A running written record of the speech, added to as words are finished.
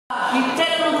Je suis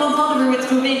tellement contente de vous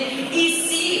retrouver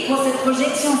ici pour cette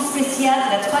projection spéciale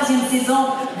de la 3e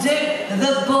saison de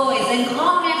The Boys. Un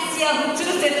grand merci à vous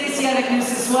tous d'être ici avec nous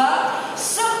ce soir.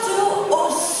 Surtout aux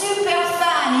super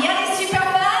fans. Il y a des super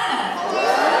fans?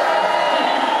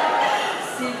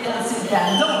 C'est bien, c'est bien.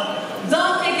 Donc,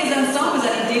 dans quelques instants, vous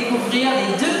allez découvrir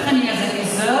les 2 premiers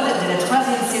épisodes de la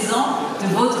 3e saison de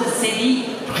votre série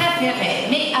préférée.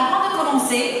 Mais avant de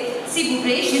commencer, s'il vous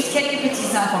plaît, juste quelques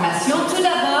petites informations. Tout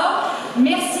d'abord,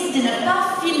 merci de ne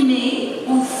pas filmer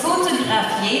ou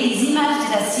photographier les images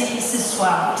de la série ce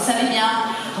soir. Vous savez bien,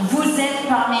 vous êtes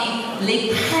parmi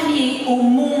les premiers au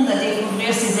monde à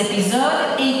découvrir ces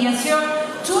épisodes et bien sûr,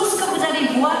 tout ce que vous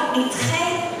allez voir est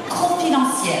très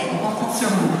confidentiel. On compte sur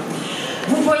vous.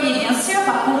 Vous pourriez bien sûr,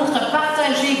 par contre,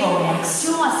 partager vos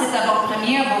réactions à cette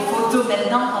avant-première, vos photos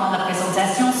maintenant pendant la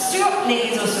présentation sur les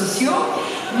réseaux sociaux.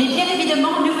 Mais bien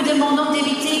évidemment, nous vous demandons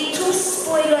d'éviter tout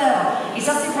spoiler. Et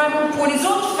ça, c'est vraiment pour les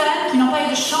autres fans qui n'ont pas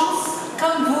eu de chance,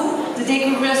 comme vous, de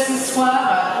découvrir ce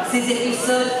soir ces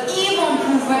épisodes. Ils vont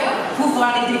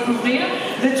pouvoir les découvrir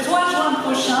le 3 juin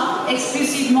prochain,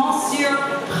 exclusivement sur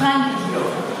Prime Video.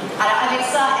 Alors avec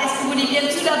ça, est-ce que vous voulez bien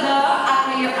tout d'abord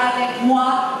accueillir avec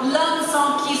moi l'homme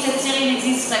sans qui cette série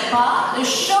n'existerait pas, le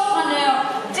showrunner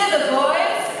de The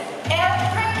Boys,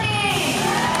 Kripke.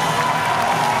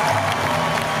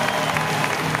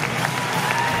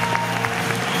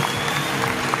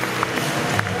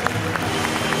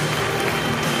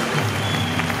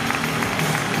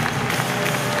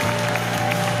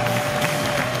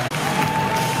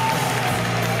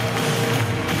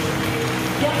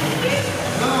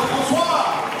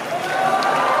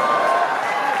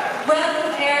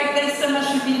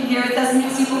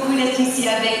 Merci beaucoup d'être ici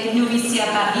avec nous, ici à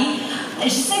Paris. Je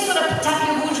sais sur le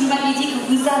tapis rouge, vous m'avez dit que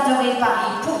vous adorez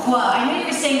Paris. Pourquoi? I know you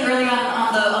were saying earlier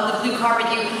on the blue carpet,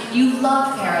 you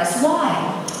love Paris. Why?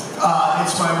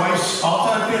 It's my wife's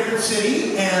all-time favorite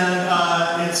city,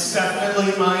 and it's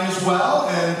definitely mine as well.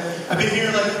 And I've been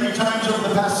here like 3 times over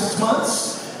the past 6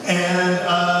 months. And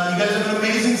you guys have an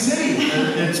amazing city.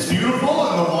 It's beautiful,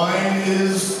 and the wine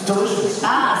is delicious.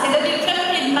 Ah, c'est la ville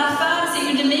préférée de ma femme, c'est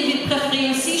une de mes villes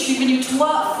préférées aussi. Je suis venue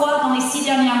 3 fois dans les 6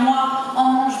 derniers mois. On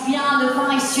mange bien, le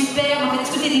vin est super, en fait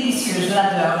tout est délicieux, je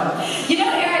l'adore. You know,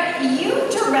 Eric, you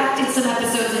directed some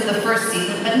episodes in the first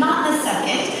season, but not in the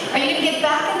second. Are you going to get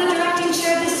back in the directing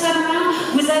chair this time around?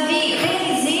 Vous avez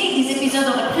réalisé des épisodes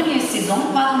dans la première saison,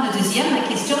 pas dans la deuxième. La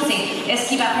question c'est, est-ce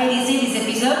qu'il va réaliser des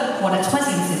épisodes pour la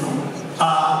 3e saison?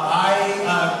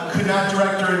 I could not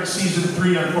direct during season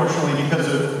 3, unfortunately, because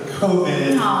of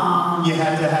COVID. Aww. You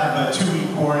had to have a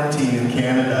 2-week quarantine in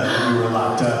Canada when you were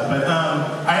locked up. But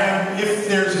if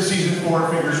there's a season 4,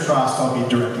 fingers crossed, I'll be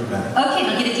directing that. Ok,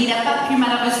 donc il n'a pas pu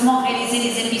malheureusement réaliser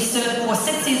les épisodes pour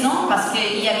cette saison parce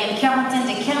qu'il y avait une quarantaine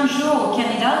de 15 jours au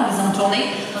Canada où ils ont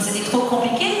tourné, donc c'était trop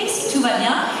compliqué, mais si tout va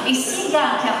bien, et s'il y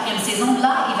a une 4e saison,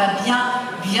 là, il va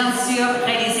bien sûr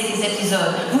réaliser les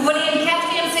épisodes. Vous voulez une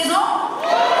 4e saison?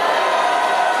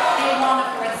 They want a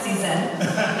 4th season.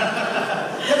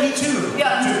 Yeah, me too.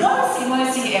 Yeah, moi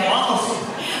aussi, Eric. Awesome.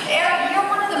 Eric, you're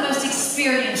one of the most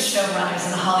experienced showrunners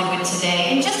in Hollywood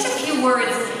today. In just a few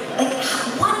words, like,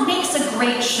 what makes a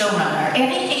great showrunner?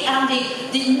 Eric est un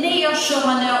des meilleurs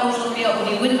showrunners aujourd'hui à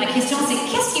Hollywood. Ma question, c'est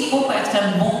qu'est-ce qu'il faut pour être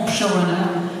un bon showrunner?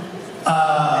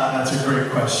 That's a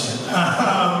great question.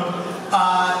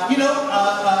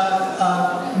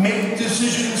 Make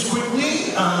decisions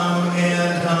quickly, and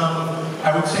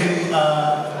I would say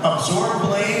absorb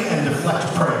blame and deflect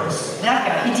praise.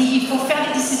 D'accord. Il dit il faut faire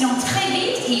des décisions très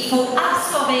vite, il faut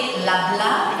absorber la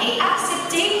blâme et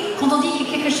accepter quand on dit que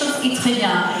quelque chose est très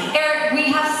bien. Eric,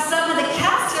 we have some of the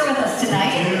cast here with us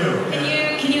tonight.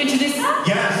 Can you introduce them?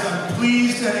 Yes, I'm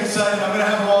pleased and excited. I'm going to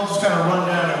have them all just kind of run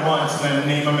down at once and then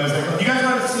name them as they go. You guys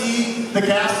want to see the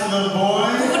cast of The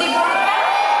Boys?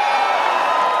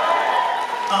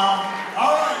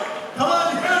 All right, come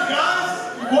on down, guys.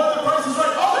 Well, the price is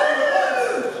right. Oh, there it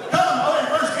is. Come, all right,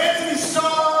 first Antony,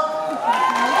 Starr.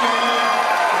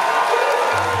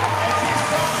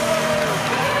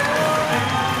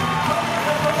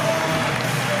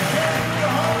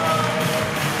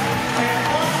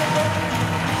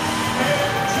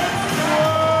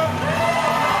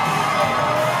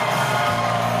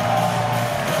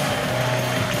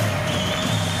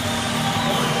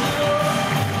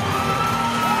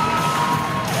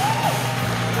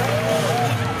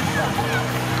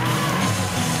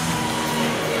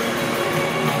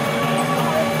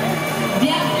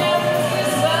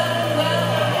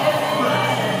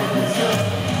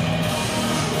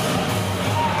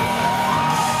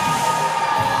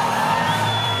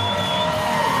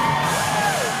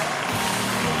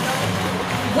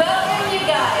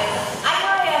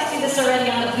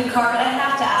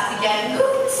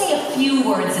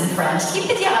 French. Qui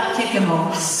peut dire quelques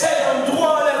mots? C'est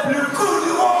l'endroit le plus cool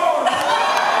du monde!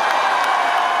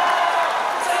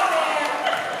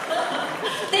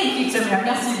 Thank you, Tamir.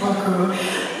 Merci beaucoup.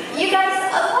 You guys,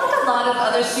 unlike a lot of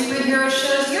other superhero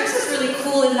shows, yours is really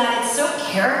cool in that it's so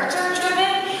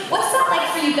character-driven. What's that like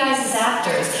for you guys as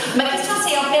actors? Ma question,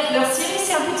 c'est en fait, leur série,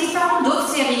 c'est un peu différent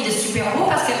d'autres séries de super-héros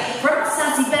parce que vraiment,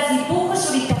 ça s'est basé beaucoup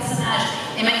sur les personnages.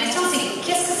 Et ma question, c'est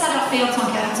qu'est-ce que ça leur fait en tant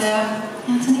qu'acteur,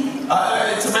 Antony?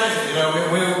 It's amazing, you know,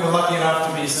 we were lucky enough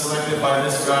to be selected by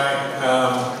this guy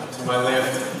to my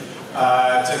left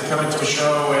to come into a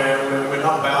show where we're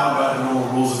not bound by the normal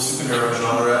rules of superhero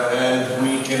genre, and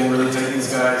we can really take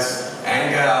these guys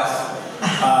and gals.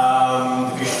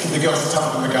 The girls are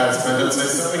tougher than the guys, but don't say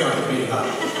something like beating up.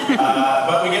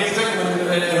 But we get to take them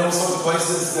in all sorts of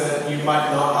places that you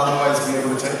might not otherwise be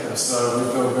able to take them, so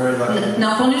we feel very lucky.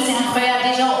 Non, pour nous c'est incroyable.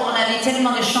 Déjà, on avait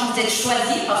tellement de chance d'être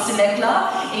choisis par ces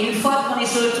mecs-là, et une fois qu'on est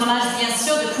sur le tournage, bien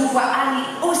sûr, de pouvoir aller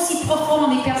aussi profond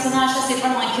dans les personnages, ça c'est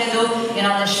vraiment un cadeau, et on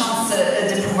a la chance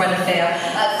de pouvoir le faire.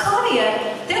 Claudia,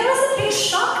 there was a big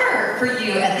shocker for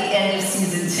you at the end of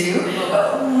season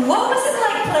 2. What was it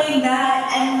like playing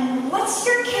that, and what's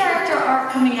your character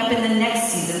arc coming up in the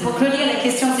next season? Pour Claudia, la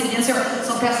question c'est bien sûr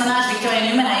son personnage Victoria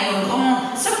Newman a eu une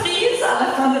grande surprise à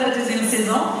la fin de la deuxième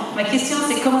saison. Ma question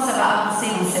c'est comment ça va avancer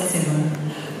dans cette saison?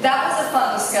 That was a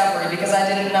fun discovery because I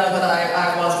didn't know that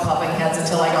I was popping heads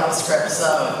until I got the script,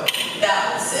 so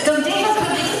that was it. Donc déjà,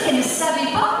 Claudia dit qu'elle ne savait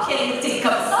pas qu'elle était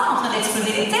comme ça, en train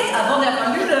d'exploser les têtes avant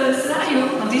d'avoir lu le scénario.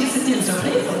 Donc déjà, c'était une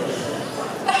surprise.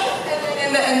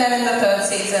 And then in the third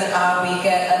season, we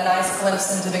get a nice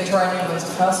glimpse into Victoria Newman's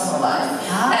personal life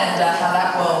and how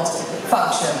that world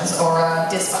functions or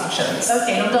dysfunctions. Ok,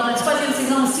 donc dans la troisième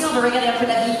saison aussi, on va regarder un peu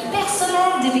la vie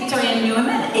personnelle de Victoria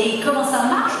Newman et comment ça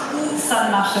marche ou ça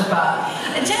ne marche pas.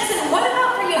 Jensen, what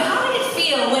about for you? How did it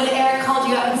feel when Eric called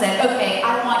you up and said, okay,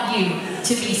 I want you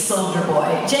to be Soldier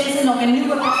Boy? Jensen, donc un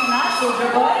nouveau personnage,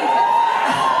 Soldier Boy.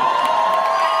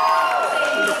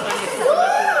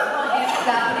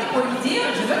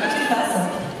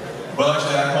 Well,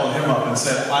 actually, I called him up and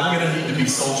said, I'm going to need to be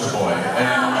Soldier Boy.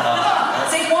 And,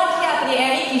 c'est moi qui ai appelé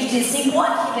Eric et je dis, c'est moi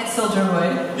qui vais être Soldier Boy.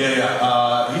 Yeah.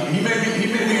 He made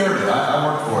me earn it. I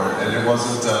worked for it, and it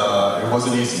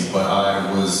wasn't easy, but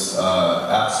I was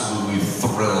absolutely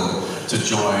thrilled to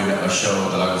join a show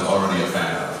that I was already a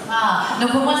fan of.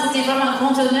 Donc pour moi c'était vraiment un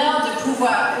grand honneur de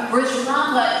pouvoir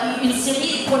rejoindre une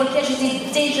série pour laquelle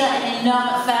j'étais déjà un énorme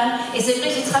fan et c'est vrai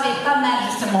que j'ai travaillé pas mal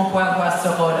justement pour avoir ce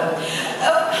rôle.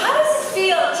 How does it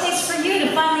feel, Chace, for you to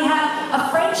finally have a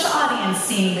French audience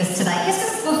seeing this tonight? Qu'est-ce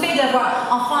que ça vous fait d'avoir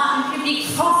enfin un public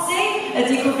français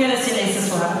découvrir la série ce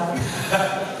soir?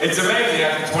 It's amazing.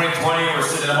 After 2020, we're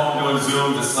sitting at home doing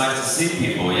Zoom. It's nice to see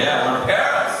people. Yeah, we're in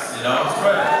Paris. You know, it's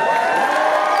great.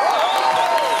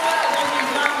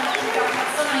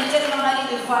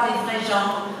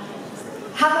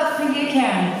 How about for you,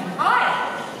 Karen? Hi.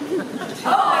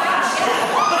 Oh my gosh,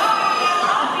 yeah. I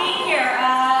love being here.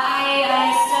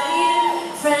 I studied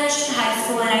French in high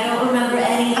school and I don't remember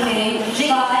anything. J'ai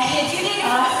étudié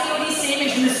français au lycée, mais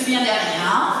je me souviens de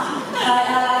rien.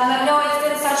 But no, it's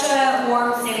been such a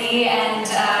warm city and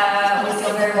we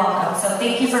feel very welcome. So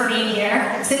thank you for being here.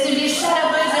 C'est une vie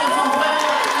chaleureuse et on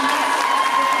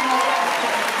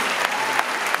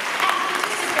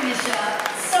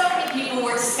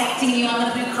expecting you on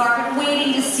the blue carpet,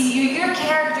 waiting to see you. Your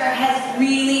character has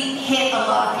really hit a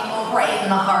lot of people right in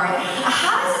the heart.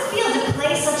 How does it feel to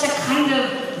play such a kind of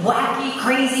wacky,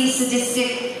 crazy,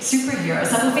 sadistic superhero?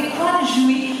 Ça vous fait quoi de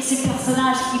jouer ce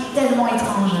personnage qui est tellement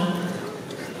étrange?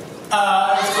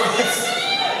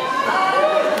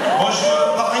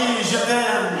 Bonjour Paris, je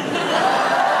t'aime.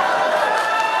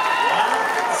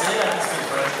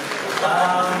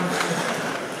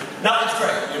 No, it's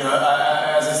great. You know,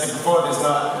 as I said before, there's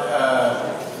not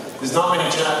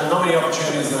many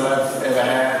opportunities that I've ever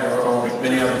had, or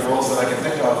many other roles that I can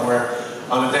think of, where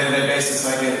on a day-to-day basis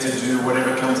I get to do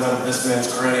whatever comes out of this man's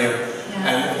cranium,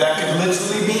 and that could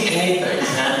literally be anything.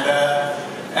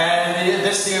 And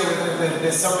this year,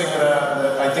 there's something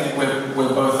that I think we're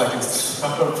both. I can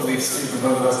hopefully speak for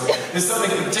both of us. There's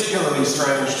something particularly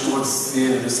strange towards the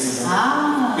end of the season.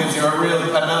 Gives you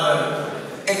another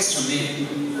extra deep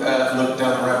look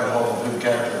down the rabbit hole of who the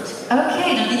character is. Ok,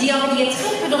 donc il y a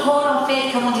très peu de rôles en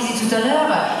fait, comme on disait tout à l'heure,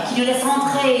 qui nous laissent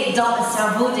entrer dans le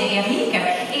cerveau d'Eric.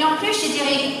 Et en plus, je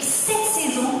dirais, cette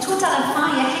saison, tout à la fin,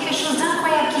 il y a quelque chose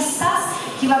d'incroyable qui se passe,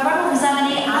 qui va vraiment vous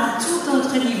amener à un tout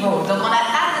autre niveau. Donc on a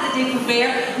hâte de découvrir.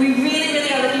 We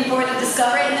really are looking forward to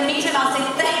discover it. In the meantime, I'll say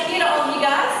thank you to all of you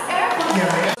guys. Eric?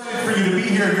 Yeah, excited for you to be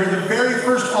here. You're the very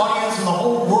first audience in the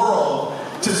whole world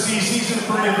to see season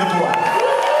 3 of The Boy.